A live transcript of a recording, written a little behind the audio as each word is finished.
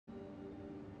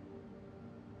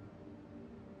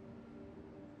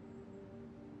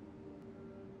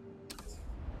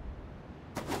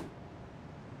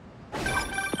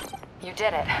You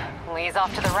did it. Lee's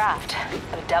off to the raft.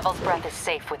 The Devil's Breath is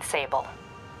safe with Sable.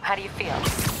 How do you feel?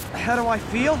 How do I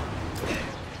feel?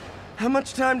 How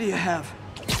much time do you have?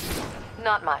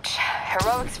 Not much.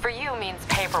 Heroics for you means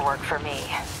paperwork for me.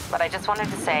 But I just wanted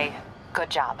to say, good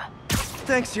job.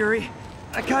 Thanks, Yuri.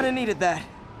 I kinda needed that.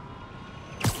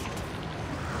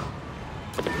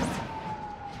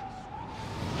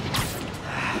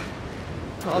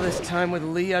 All this time with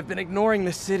Lee, I've been ignoring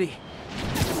the city.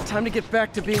 It's time to get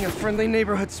back to being a friendly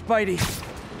neighborhood Spidey.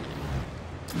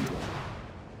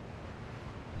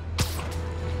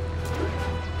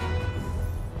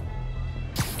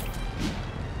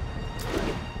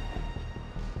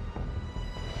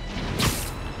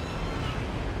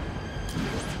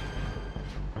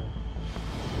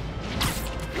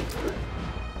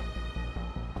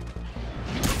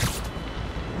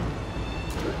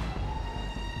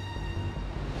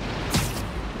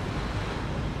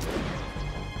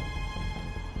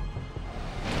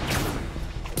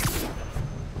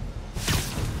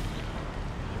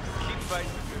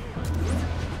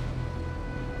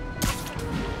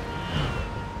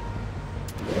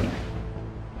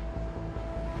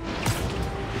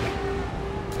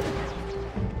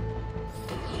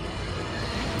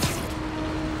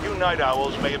 Night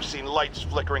owls may have seen lights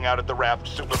flickering out at the Raft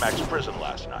Supermax prison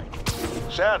last night.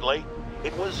 Sadly,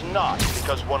 it was not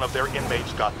because one of their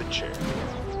inmates got the chair.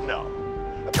 No.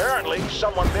 Apparently,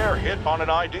 someone there hit on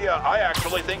an idea I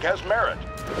actually think has merit,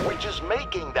 which is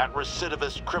making that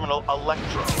recidivist criminal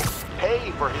Electro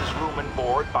pay for his room and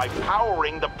board by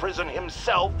powering the prison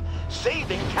himself,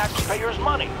 saving taxpayers'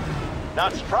 money.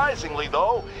 Not surprisingly,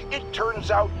 though, it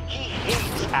turns out he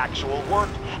hates actual work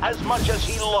as much as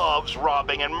he loves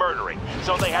robbing and murdering,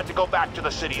 so they had to go back to the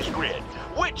city's grid.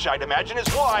 Which, I'd imagine, is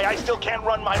why I still can't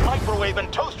run my microwave and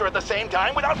toaster at the same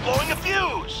time without blowing a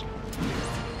fuse!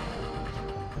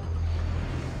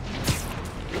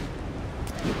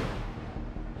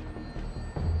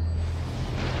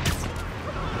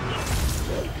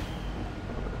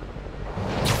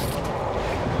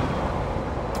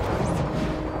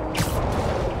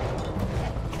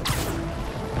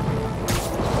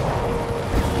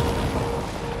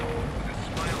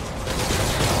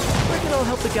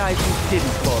 The guys who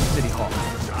didn't blow up City Hall.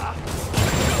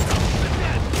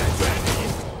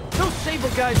 Those Sable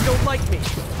guys don't like me,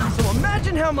 so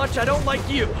imagine how much I don't like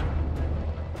you.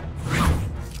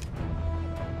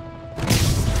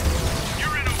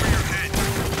 You're in over your head.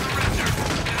 Surrender.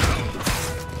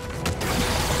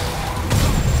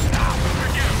 Now,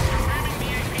 forget. You're ramming the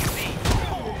APC.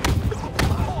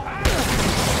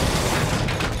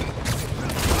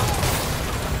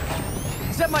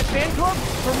 Is that my fan club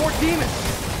or more demons?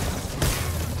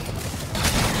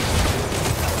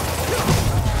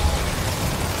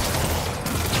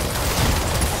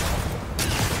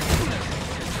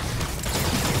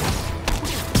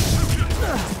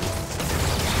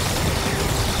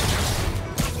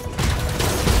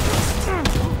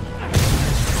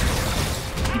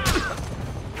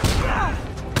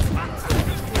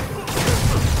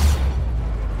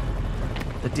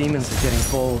 The demons are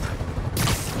getting bold.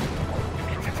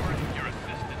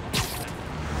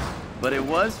 But it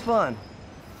was fun.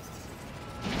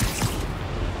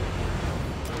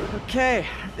 Okay,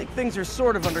 I think things are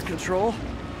sort of under control.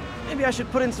 Maybe I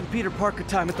should put in some Peter Parker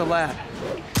time at the lab.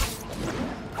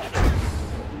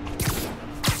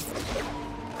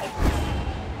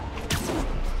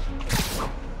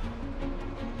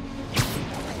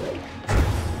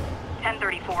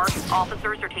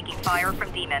 Officers are taking fire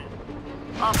from demons.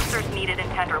 Officers needed in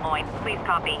Tenderloin. Please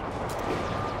copy.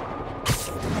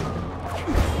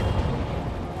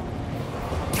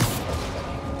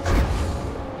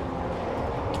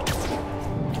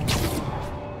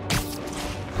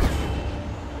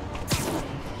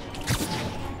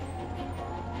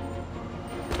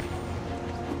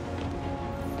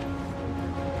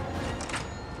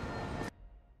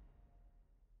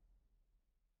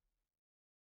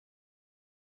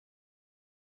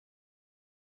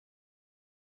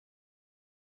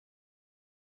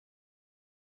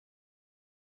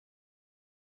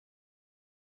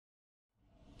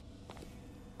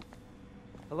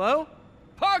 Hello?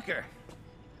 Parker!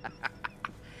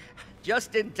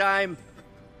 Just in time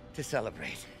to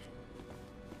celebrate.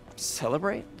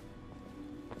 Celebrate?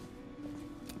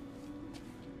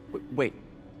 Wait.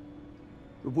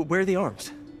 Where are the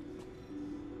arms?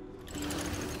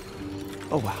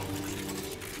 Oh, wow.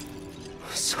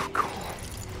 So cool.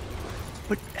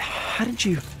 But how did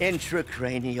you...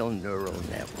 Intracranial neural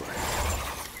network.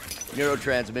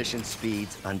 Neurotransmission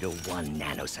speeds under 1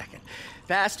 nanosecond.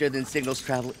 Faster than signals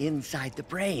travel inside the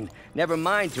brain. Never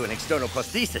mind to an external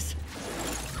prosthesis.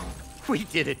 We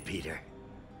did it, Peter.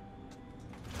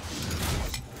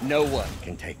 No one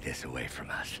can take this away from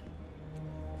us.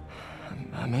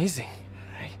 Amazing.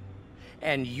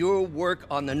 And your work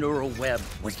on the neural web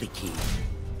was the key.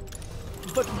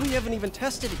 But we haven't even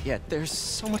tested it yet. There's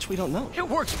so much we don't know. It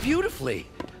works beautifully.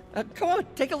 Come on,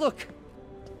 take a look.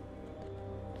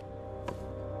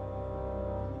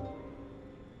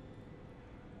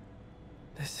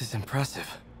 This is impressive.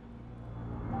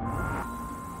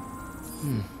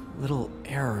 Little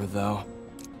error, though.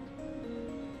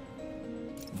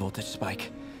 Voltage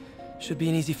spike. Should be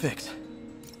an easy fix.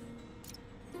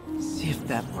 See if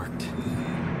that worked.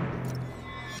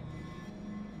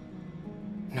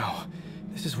 No,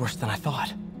 this is worse than I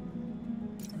thought.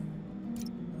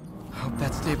 Hope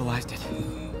that stabilized it.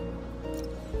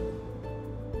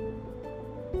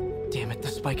 Damn it, the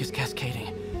spike is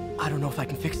cascading. I don't know if I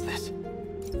can fix this.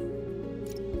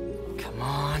 Come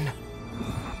on.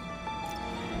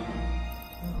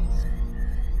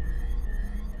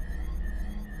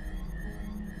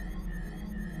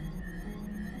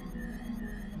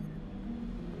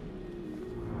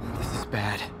 This is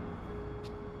bad.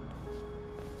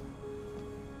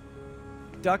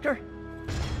 Doctor?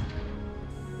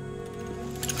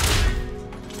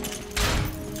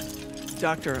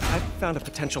 Doctor, I found a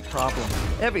potential problem.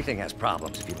 Everything has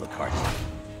problems if you look hard enough.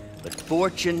 But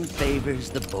fortune favors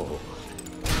the bold.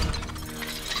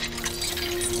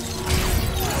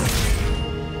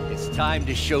 It's time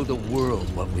to show the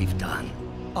world what we've done.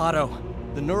 Otto,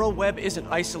 the neural web isn't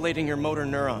isolating your motor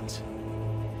neurons.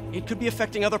 It could be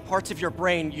affecting other parts of your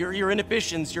brain, your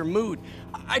inhibitions, your mood.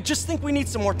 I just think we need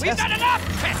some more testing. We've got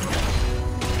enough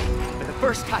testing! For the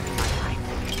first time in my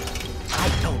life,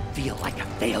 I don't feel like a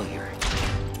failure.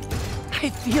 I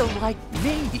feel like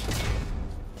me.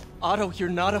 Otto, you're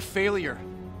not a failure.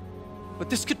 But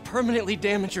this could permanently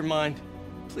damage your mind.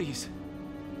 Please.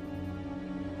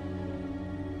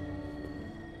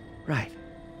 Right.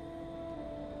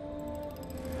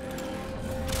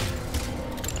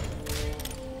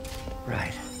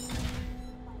 Right.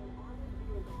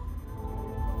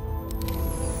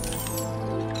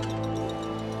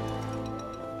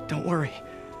 Don't worry.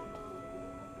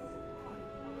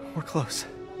 We're close.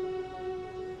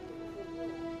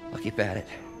 I'll keep at it.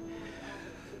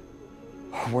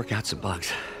 I'll work out some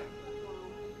bugs.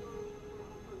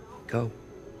 Go.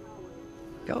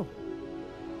 Go.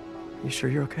 You sure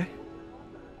you're okay?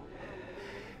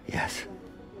 Yes.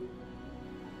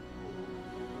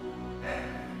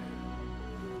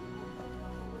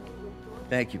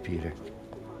 Thank you, Peter.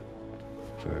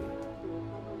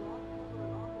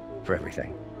 For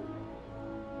everything.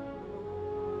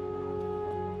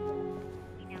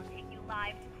 We now take you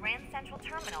live to Grand Central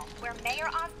Terminal, where Mayor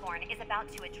Osborne is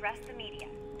about to address the media.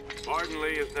 Martin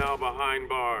Lee is now behind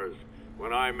bars.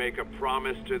 When I make a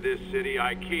promise to this city,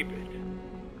 I keep it.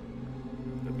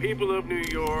 The people of New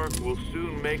York will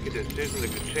soon make a decision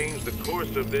that could change the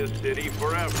course of this city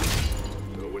forever.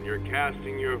 So when you're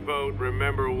casting your vote,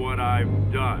 remember what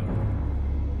I've done.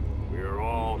 We are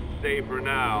all safer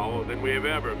now than we have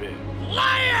ever been.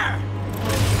 Liar!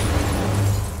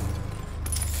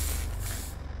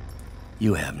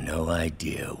 You have no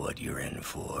idea what you're in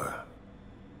for.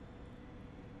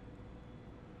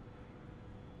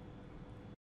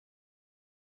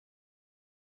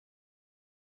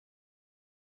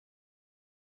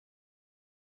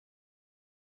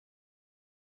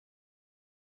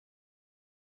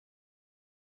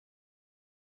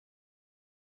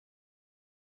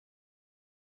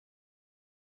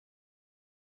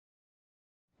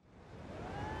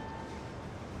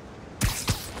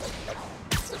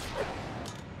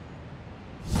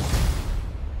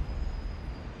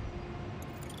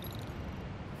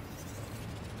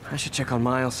 I should check on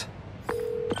Miles.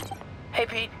 Hey,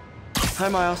 Pete. Hi,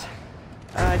 Miles.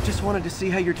 I just wanted to see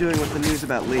how you're doing with the news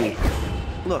about Lee.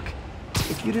 Look,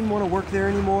 if you didn't want to work there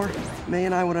anymore, May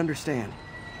and I would understand.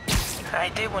 I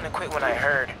did want to quit when I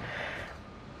heard.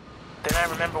 Then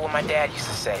I remember what my dad used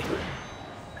to say.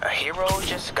 A hero is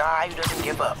just a guy who doesn't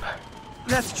give up.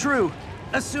 That's true,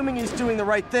 assuming he's doing the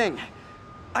right thing.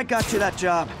 I got you that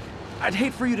job. I'd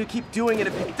hate for you to keep doing it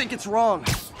if you think it's wrong.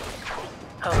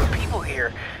 Oh, the people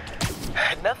here.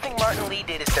 Nothing Martin Lee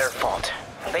did is their fault.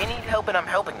 They need help and I'm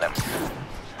helping them.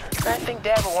 I think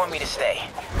Dad would want me to stay.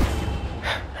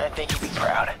 I think he'd be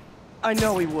proud. I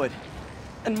know he would.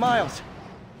 And Miles,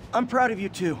 I'm proud of you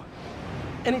too.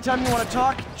 Anytime you want to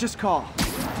talk, just call.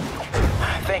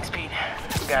 Thanks, Pete.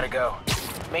 Gotta go.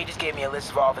 May just gave me a list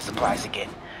of all the supplies to get.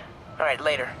 All right,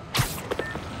 later.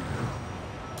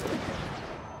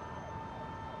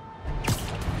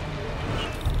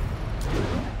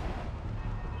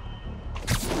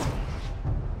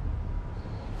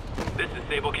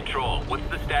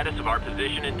 status of our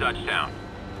position in touchdown.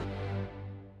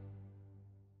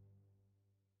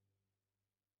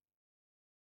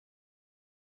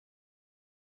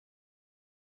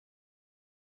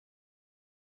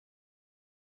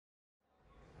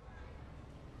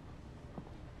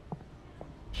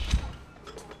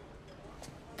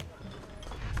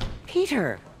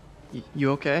 Peter!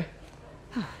 You okay?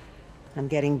 I'm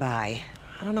getting by.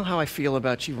 I don't know how I feel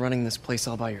about you running this place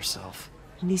all by yourself.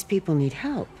 And these people need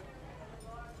help.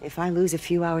 If I lose a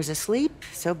few hours of sleep,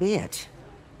 so be it.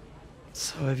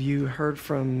 So have you heard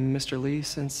from Mr. Lee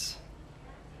since?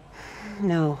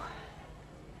 No.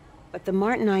 But the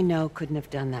Martin I know couldn't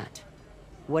have done that.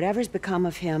 Whatever's become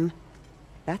of him,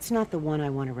 that's not the one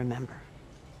I want to remember.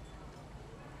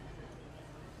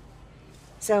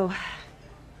 So,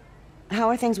 how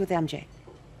are things with MJ?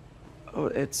 Oh,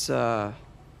 it's, well,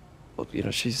 you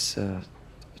know, she's,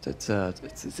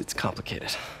 it's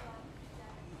complicated.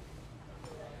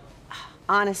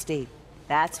 Honesty.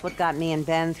 That's what got me and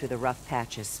Ben through the rough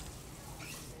patches.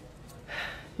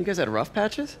 You guys had rough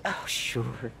patches? Oh,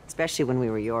 sure. Especially when we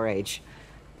were your age.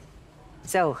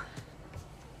 So,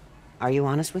 are you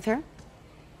honest with her?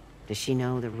 Does she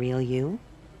know the real you?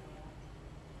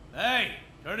 Hey,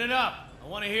 turn it up. I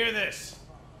want to hear this.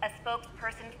 A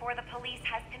spokesperson for the police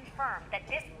has confirmed that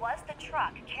this was the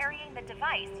truck carrying the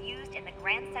device used in the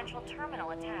Grand Central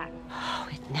Terminal attack. Oh,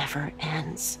 it never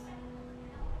ends.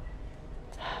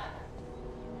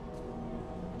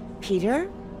 Peter?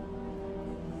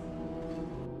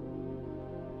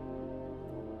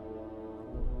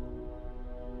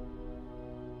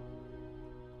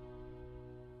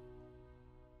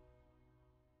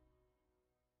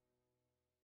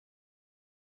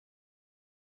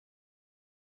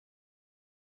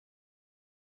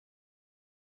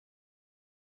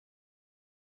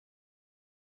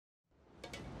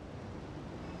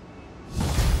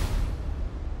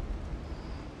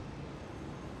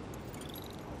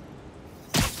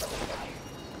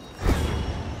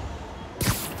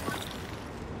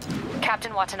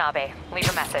 Captain Watanabe, leave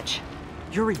a message.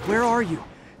 Yuri, where are you?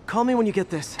 Call me when you get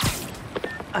this.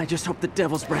 I just hope the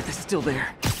Devil's Breath is still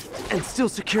there. And still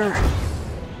secure.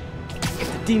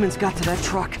 If the demons got to that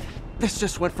truck, this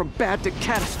just went from bad to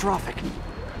catastrophic.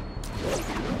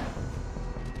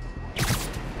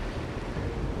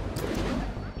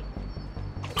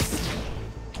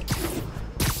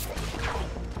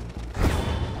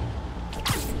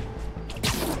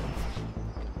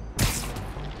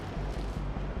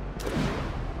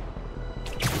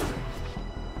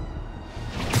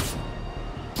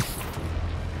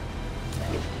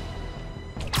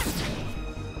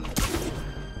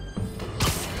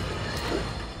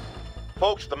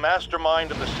 Folks, the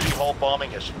mastermind of the City Hall bombing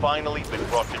has finally been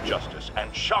brought to justice,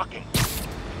 and shocking,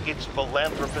 it's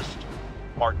philanthropist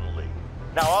Martin Lee.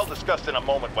 Now, I'll discuss in a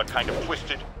moment what kind of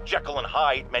twisted Jekyll and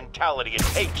Hyde mentality it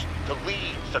takes to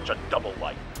lead such a double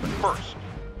life. But first,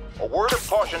 a word of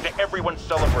caution to everyone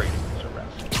celebrating his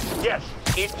arrest. Yes,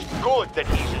 it's good that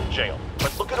he's in jail,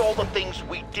 but look at all the things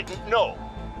we didn't know.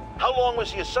 How long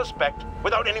was he a suspect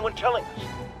without anyone telling us?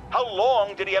 How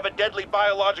long did he have a deadly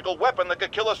biological weapon that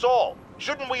could kill us all?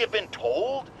 Shouldn't we have been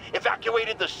told?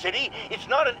 Evacuated the city? It's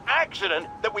not an accident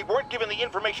that we weren't given the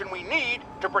information we need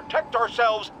to protect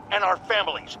ourselves and our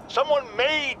families. Someone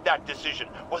made that decision.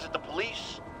 Was it the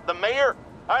police? The mayor?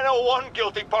 I know one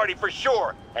guilty party for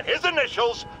sure, and his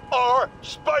initials are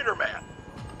Spider-Man.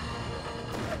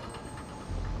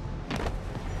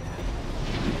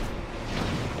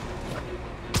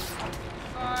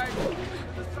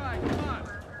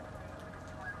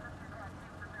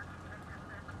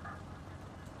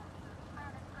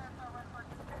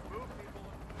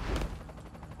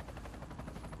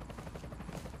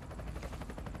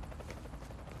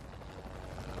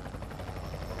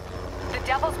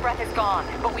 Devil's Breath is gone,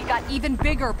 but we got even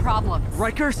bigger problems.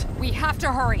 Rikers? We have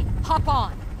to hurry. Hop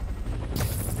on.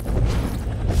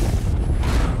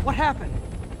 What happened?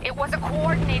 It was a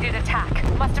coordinated attack.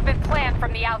 Must have been planned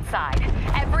from the outside.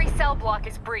 Every cell block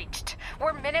is breached.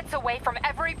 We're minutes away from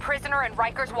every prisoner and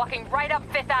Rikers walking right up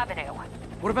 5th Avenue.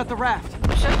 What about the raft?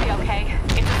 Should be okay.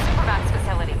 It's a Supermax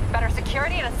facility. Better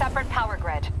security and a separate power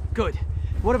grid. Good.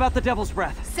 What about the Devil's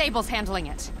Breath? Sable's handling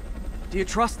it. Do you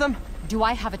trust them? Do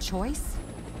I have a choice?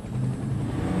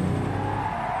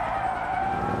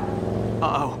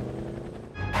 Uh-oh.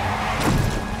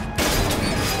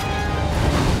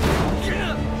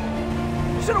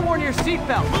 You should have worn your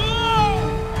seatbelt.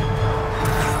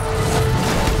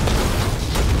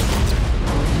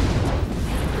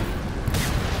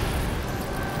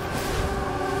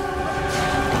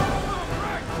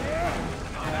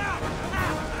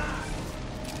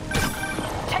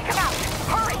 Take him out!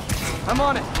 Hurry! I'm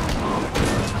on it.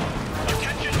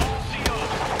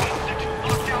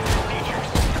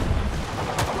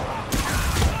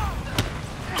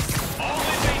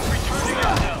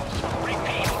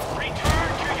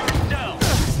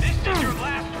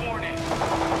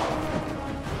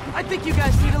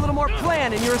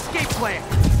 plan and your escape plan.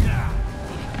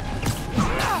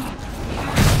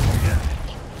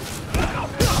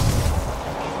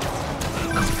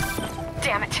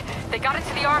 Damn it! They got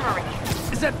into the armory.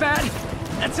 Is that bad?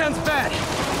 That sounds bad.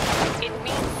 It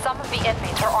means some of the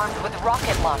inmates are armed with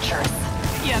rocket launchers.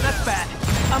 Yeah, that's bad.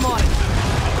 I'm on it.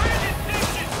 Abandoned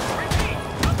station! Repeat!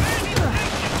 Abandoned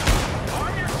station!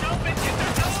 Arm yourself and get the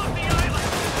hell off the island!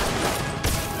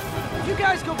 If you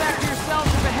guys go back to your cells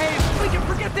and behave, we can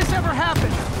forget this ever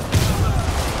happened.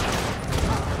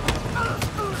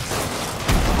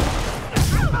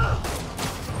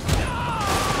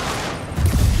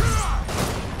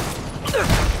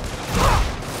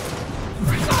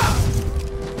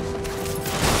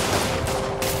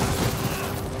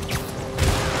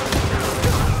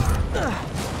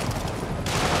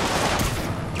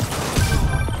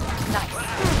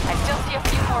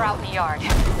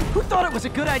 Who thought it was a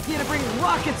good idea to bring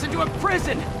rockets into a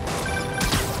prison?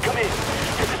 Come in.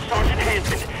 This is Sergeant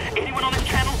Hansen. Anyone on this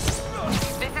channel?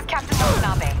 This is Captain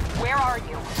Watanabe. Where are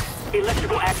you?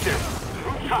 Electrical access.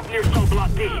 Rooftop near cell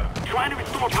block D. Trying to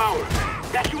restore power.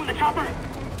 That's you in the chopper?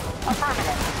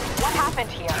 Affirmative. What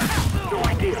happened here? No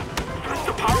idea. First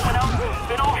the power went out,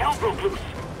 then all hell broke loose.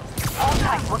 Hold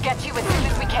tight. We'll get you as soon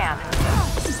as we can.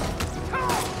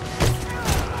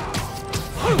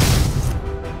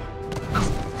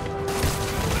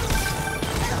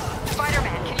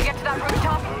 Spider-Man, can you get to that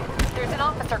rooftop? There's an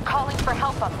officer calling for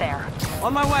help up there.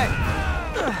 On my way.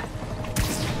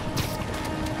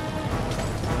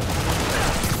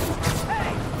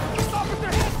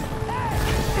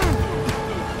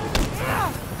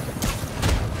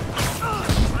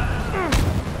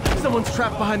 Someone's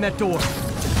trapped behind that door.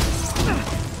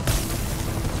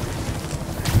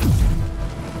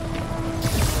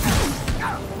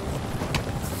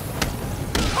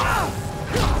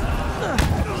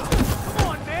 Come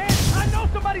on, man! I know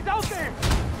somebody's out there!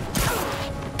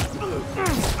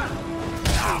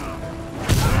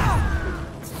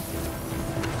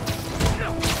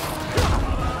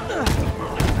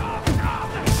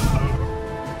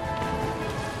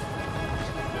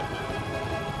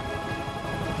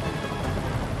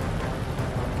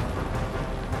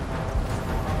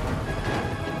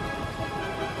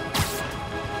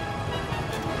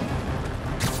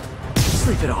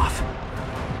 Sleep it off.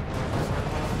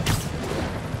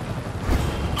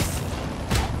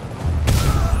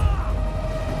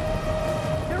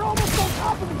 They're almost on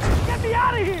top of me! Get me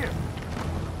out of here!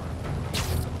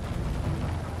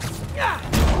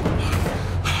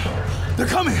 They're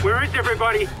coming! Where is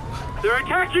everybody? They're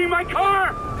attacking my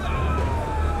car!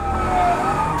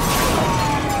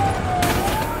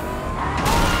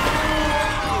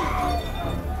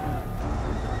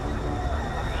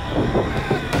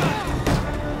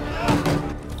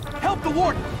 Help the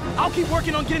warden! I'll keep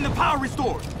working on getting the power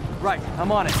restored. Right,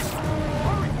 I'm on it.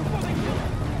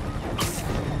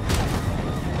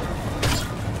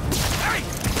 Hey!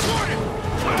 Warden!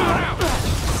 Come on out!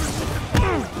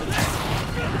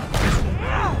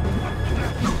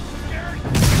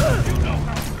 You know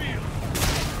how I feel!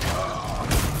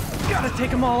 Gotta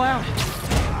take them all out.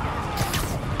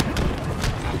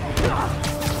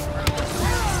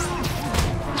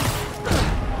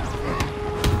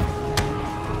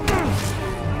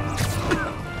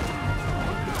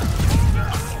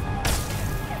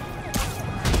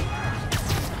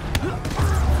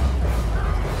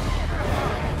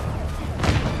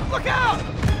 Look out!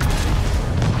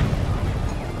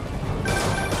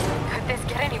 Could this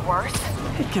get any worse?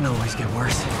 It can always get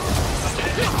worse.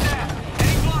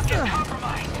 Any block is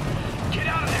compromised! Get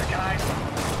out of there, guys!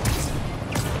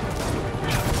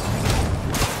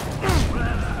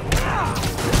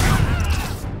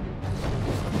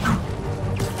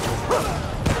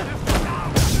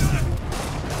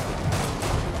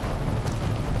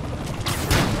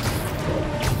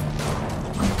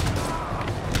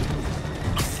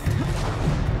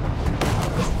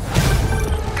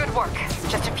 Good work.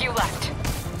 Just a few left.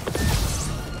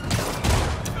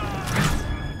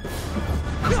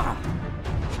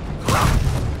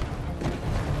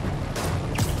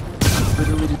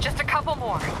 Just a couple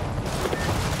more.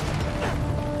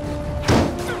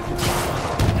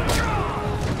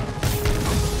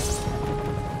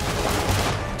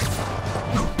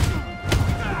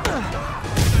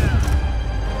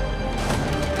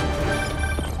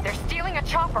 They're stealing a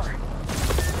chopper.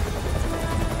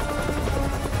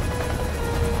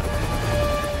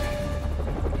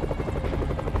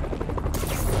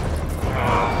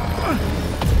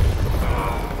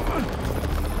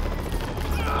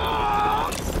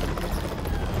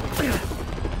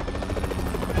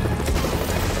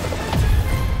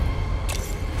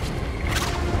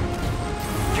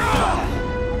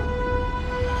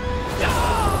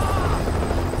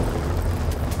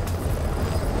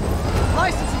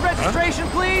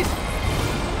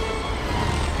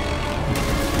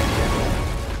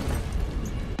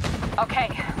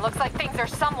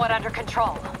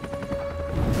 control.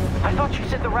 I thought you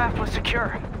said the raft was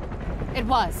secure. It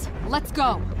was. Let's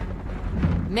go.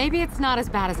 Maybe it's not as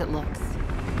bad as it looks.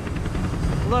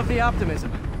 Love the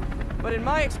optimism. But in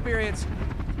my experience,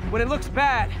 when it looks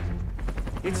bad,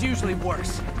 it's usually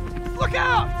worse. Look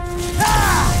out!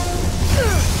 Ah!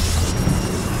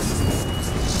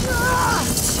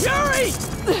 Yuri!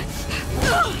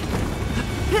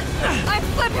 I'm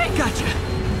slipping! Gotcha.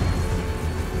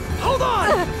 Hold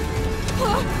on!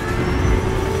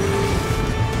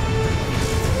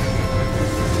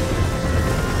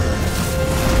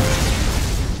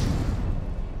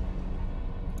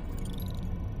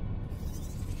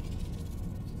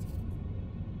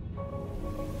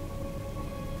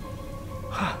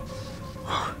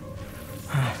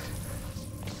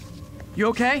 You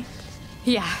okay?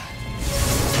 Yeah.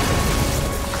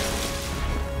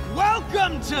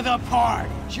 Welcome to the party!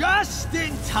 Just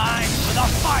in time for the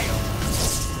fire!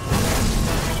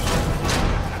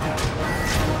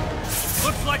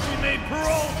 Looks like we made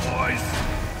parole, boys!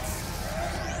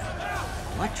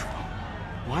 Electro?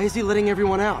 Why is he letting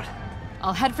everyone out?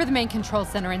 I'll head for the main control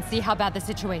center and see how bad the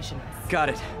situation is. Got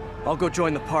it. I'll go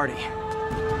join the party.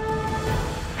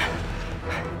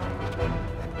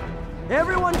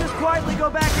 Everyone just quietly go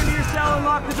back into your cell and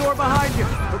lock the door behind you,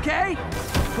 okay?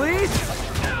 Please?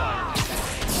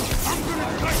 I'm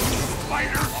gonna cut you,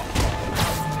 spider!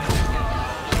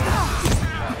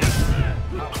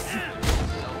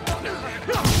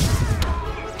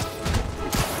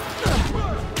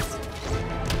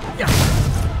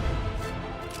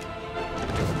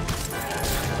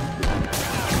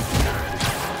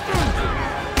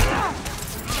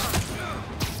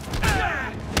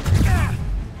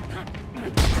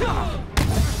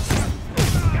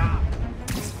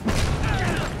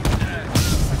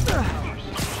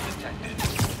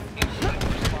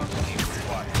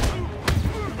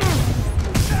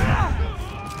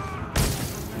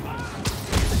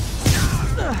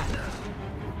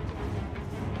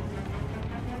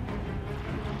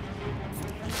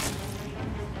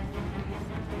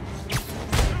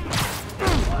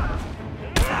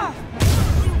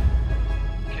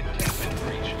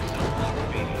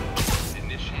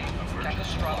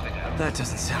 That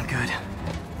doesn't sound good.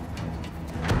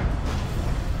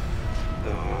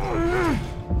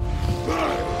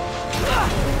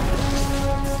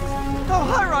 Oh,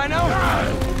 hi, Rhino!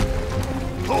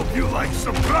 Hope you like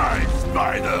surprise,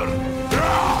 Spider!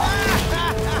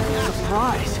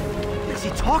 Surprise? What's he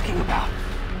talking about?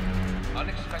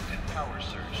 Unexpected power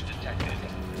surge detected.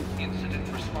 Incident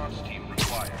response team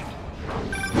required.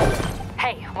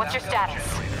 Hey, what's your status?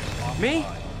 Me?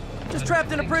 Just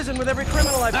trapped in a prison with every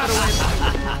criminal I've put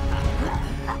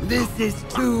away. This is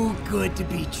too good to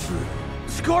be true.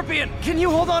 Scorpion, can you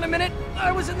hold on a minute?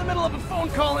 I was in the middle of a phone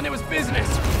call and it was business.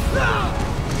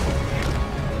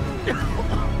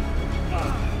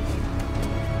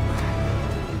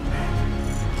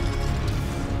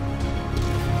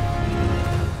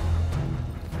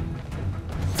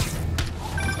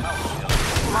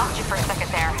 Lost you for a second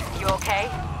there. You okay?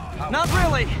 Not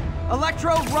really.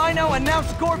 Electro, Rhino, and now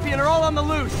Scorpion are all on the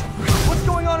loose. What's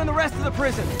going on in the rest of the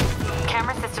prison?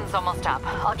 Camera system's almost up.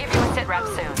 I'll give you a sit rep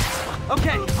soon.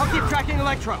 Okay, I'll keep tracking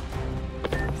Electro.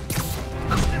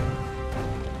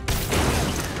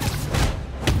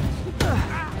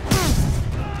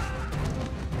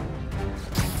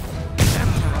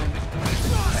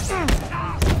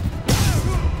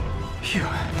 Phew.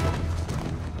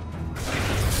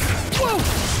 Whoa!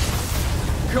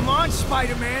 Come on,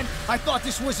 Spider-Man! I thought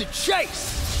this was a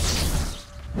chase!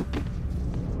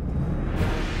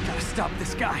 Gotta stop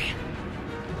this guy.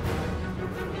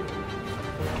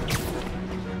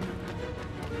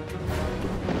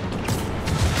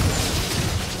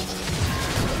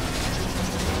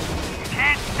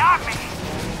 Can't stop me!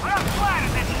 But I'm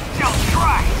flattered that you still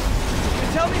try! You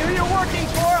tell me who you're working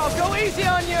for, I'll go easy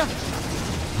on you!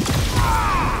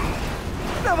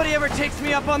 Nobody ever takes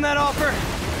me up on that offer.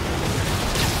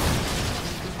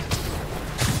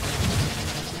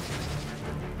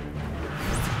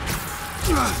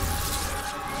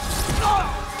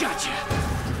 Gotcha.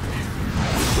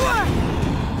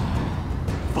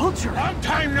 Vulture! Long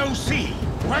time no see!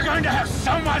 We're going to have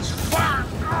so much fun!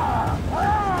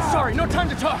 Sorry, no time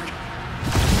to talk.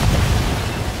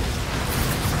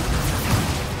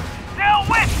 Still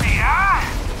with me, huh?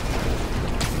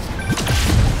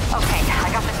 Okay, I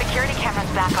got the security cameras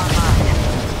back online.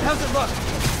 How's it look?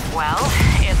 Well,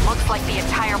 it looks like the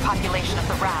entire population of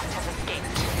the raft has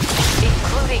escaped,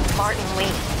 including Martin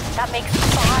Lee. That makes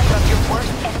 5 of your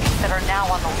worst enemies that are now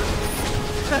on the loose.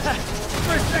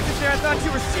 For a second there, I thought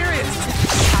you were serious.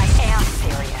 I am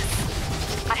serious.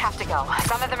 I have to go.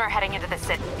 Some of them are heading into the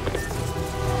city.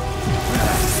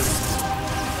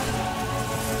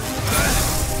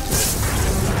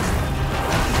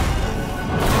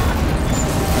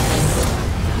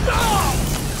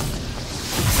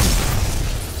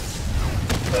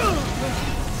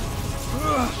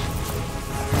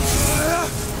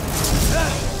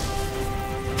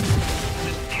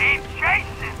 Keep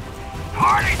chasing!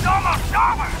 Party's almost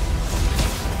over!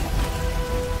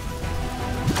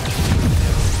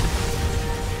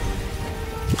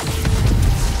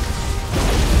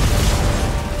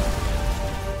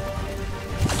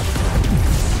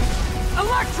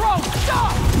 Electro,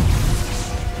 stop!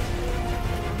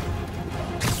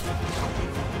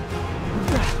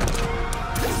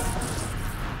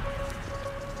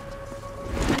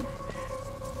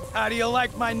 How do you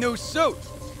like my new suit?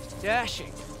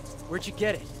 Dashing. Where'd you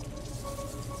get it?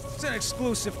 It's an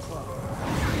exclusive club.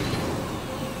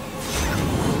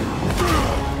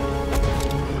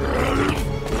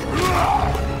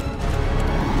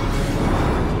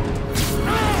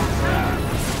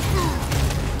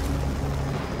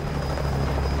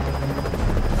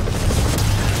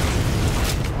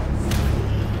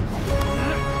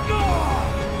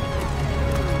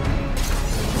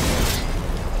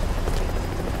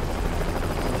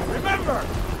 Remember,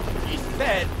 he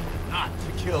said not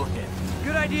to kill him.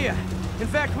 Good idea. In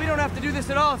fact, we don't have to do this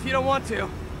at all if you don't want to.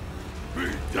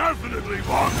 We definitely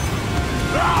want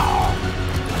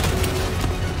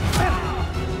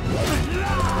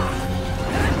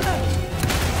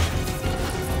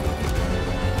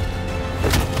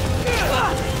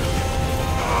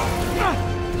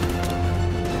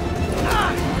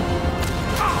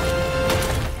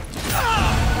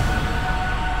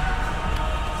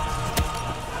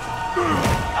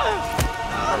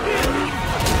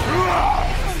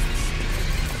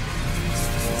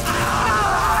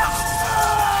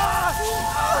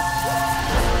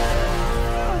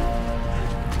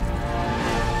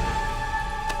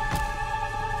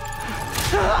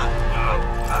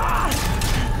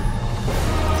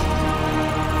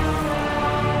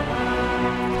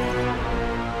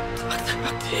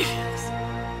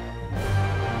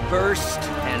First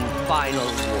and final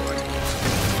warning.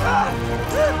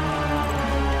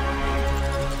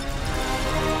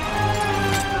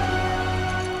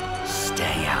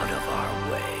 Stay out of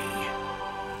our way.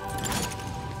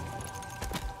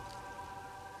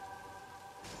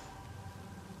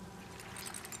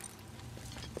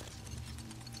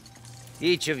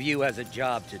 Each of you has a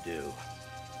job to do.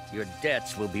 Your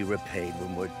debts will be repaid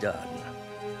when we're done.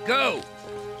 Go!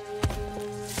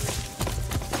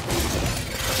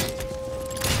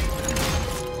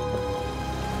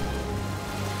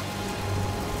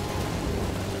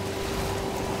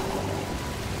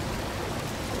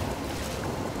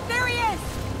 There he is!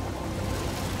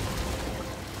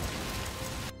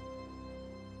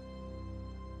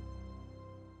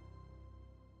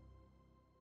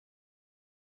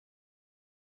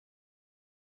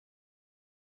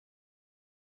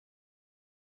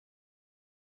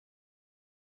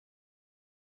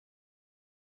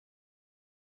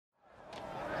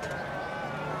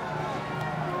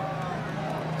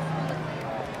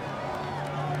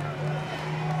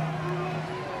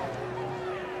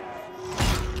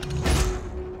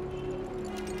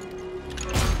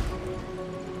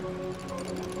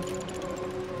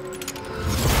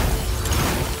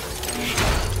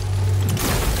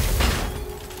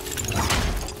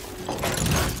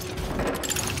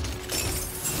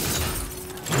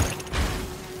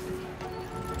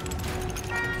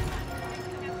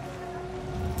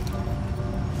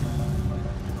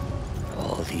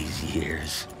 All these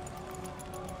years.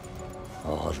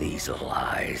 All these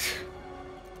lies.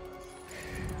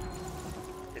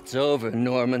 It's over,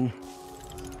 Norman.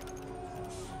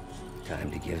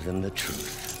 Time to give them the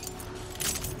truth.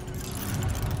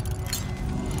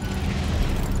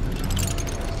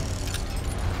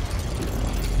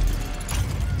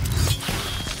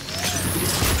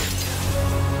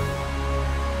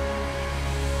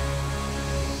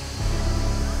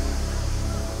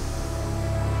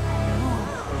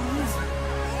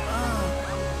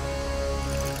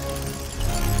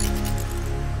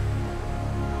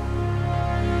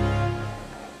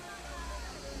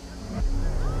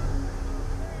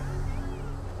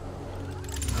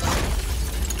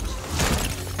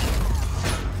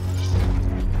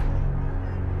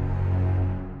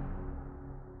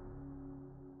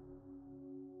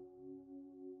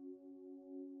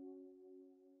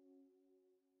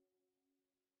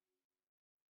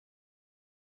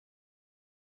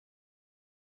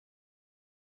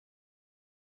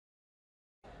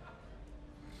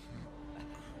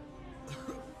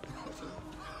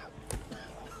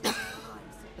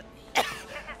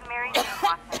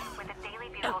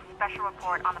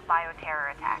 report on the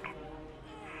bioterror attack.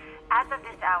 As of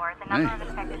this hour, the number of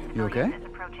infected civilians is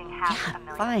approaching half a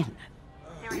million. Fine.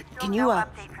 There is Can still you, no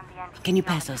update from the NTC can you on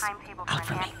pass the those timetable out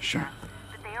for me? an Sure. antiserum,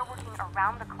 but they are working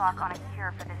around the clock on a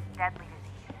cure for this deadly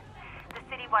disease.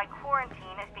 The citywide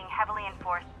quarantine is being heavily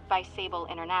enforced by Sable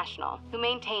International, who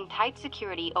maintain tight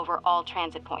security over all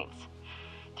transit points.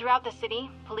 Throughout the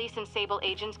city, police and Sable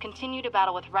agents continue to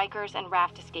battle with Rikers and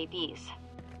Raft escapees.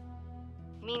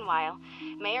 Meanwhile,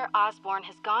 Mayor Osborn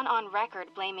has gone on record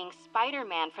blaming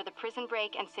Spider-Man for the prison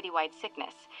break and citywide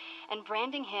sickness, and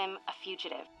branding him a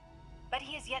fugitive. But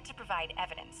he has yet to provide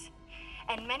evidence,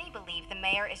 and many believe the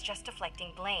mayor is just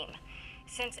deflecting blame,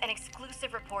 since an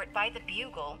exclusive report by the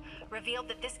Bugle revealed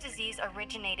that this disease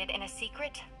originated in a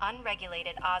secret,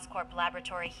 unregulated Oscorp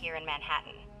laboratory here in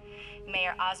Manhattan.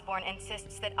 Mayor Osborn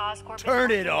insists that Oscorp is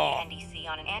working with the NDC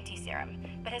on an anti-serum,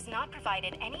 but has not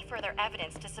provided any further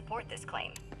evidence to support this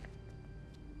claim.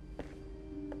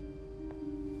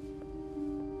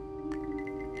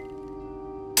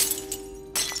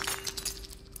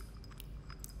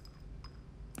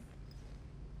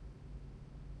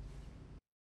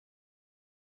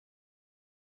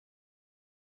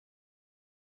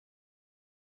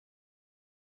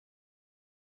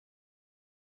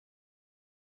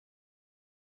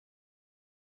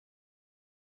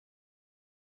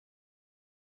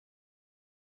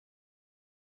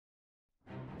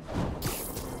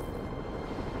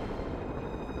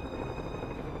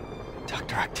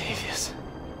 Dr. Octavius.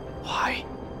 Why?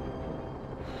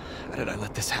 How did I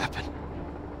let this happen?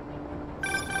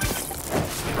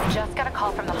 Just got a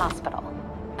call from the hospital.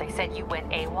 They said you went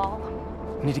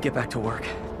AWOL. I need to get back to work.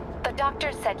 The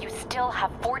doctor said you still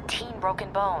have 14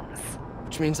 broken bones.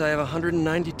 Which means I have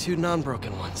 192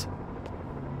 non-broken ones.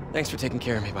 Thanks for taking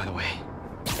care of me, by the way.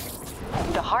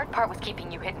 The hard part was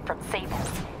keeping you hidden from Sables.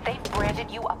 They've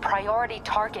branded you a priority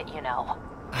target, you know.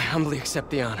 I humbly accept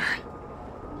the honor.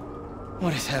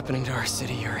 What is happening to our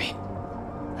city, Yuri?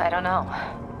 I don't know.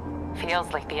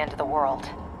 Feels like the end of the world.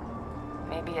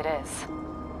 Maybe it is.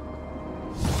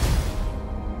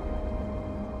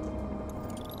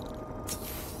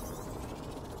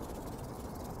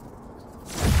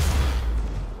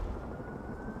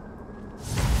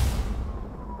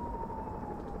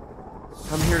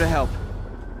 I'm here to help.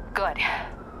 Good.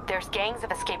 There's gangs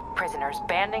of escaped prisoners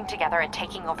banding together and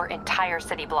taking over entire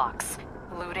city blocks.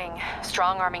 Looting,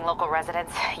 strong-arming local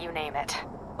residents, you name it.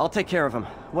 I'll take care of him.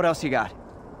 What else you got?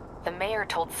 The mayor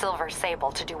told Silver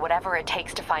Sable to do whatever it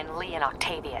takes to find Lee and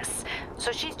Octavius.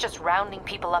 So she's just rounding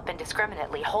people up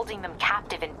indiscriminately, holding them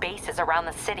captive in bases around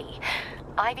the city.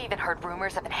 I've even heard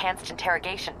rumors of enhanced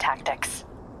interrogation tactics.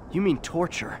 You mean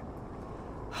torture?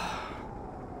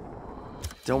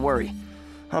 Don't worry.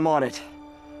 I'm on it.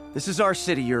 This is our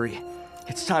city, Yuri.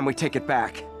 It's time we take it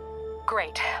back.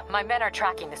 Great. My men are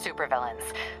tracking the supervillains.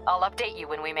 I'll update you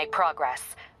when we make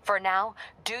progress. For now,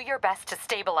 do your best to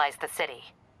stabilize the city.